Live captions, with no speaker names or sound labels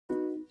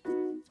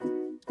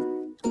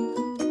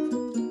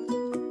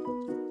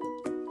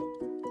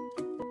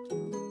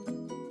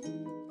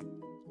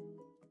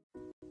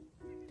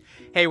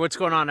Hey, what's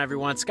going on,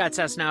 everyone? Scott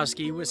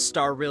Sasinouski with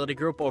Starr Realty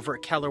Group over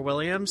at Keller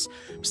Williams.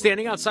 I'm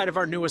standing outside of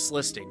our newest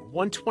listing,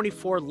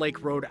 124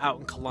 Lake Road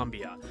out in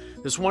Columbia.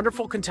 This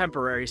wonderful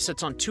contemporary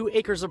sits on 2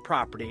 acres of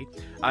property.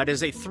 It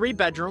is a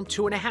 3-bedroom,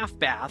 2.5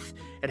 bath.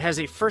 It has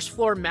a first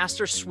floor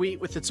master suite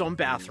with its own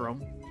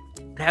bathroom.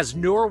 It has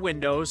newer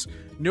windows,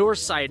 newer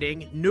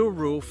siding, new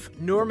roof,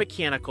 newer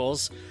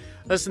mechanicals.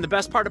 Listen, the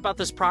best part about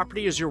this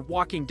property is your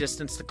walking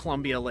distance to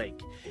Columbia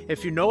Lake.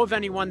 If you know of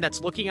anyone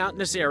that's looking out in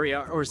this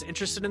area or is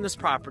interested in this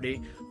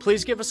property,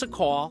 please give us a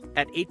call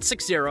at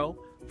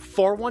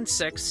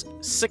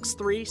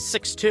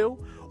 860-416-6362,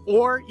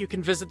 or you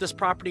can visit this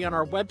property on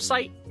our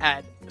website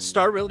at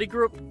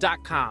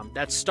starrealtygroup.com.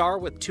 That's Starr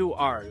with 2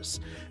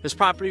 R's. This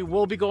property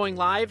will be going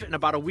live in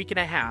about a week and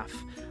a half.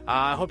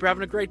 I hope you're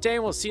having a great day,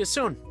 and we'll see you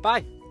soon.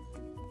 Bye.